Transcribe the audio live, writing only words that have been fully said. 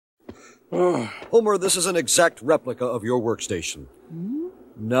Homer, this is an exact replica of your workstation.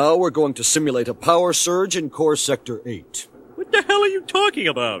 Now we're going to simulate a power surge in core sector 8. What the hell are you talking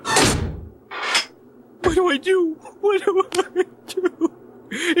about? What do I do? What do I do?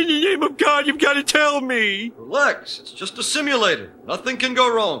 In the name of God, you've got to tell me! Relax, it's just a simulator. Nothing can go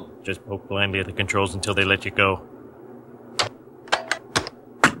wrong. Just poke blindly at the controls until they let you go.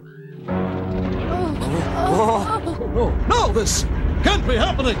 No, this can't be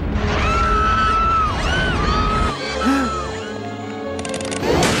happening!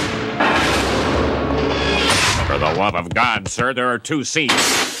 For the love of God, sir, there are 2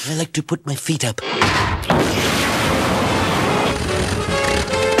 seats. I like to put my feet up.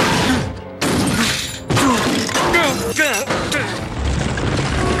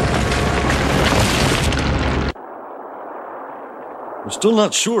 We're still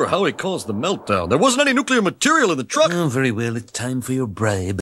not sure how he caused the meltdown. There wasn't any nuclear material in the truck. Oh, very well. It's time for your bribe.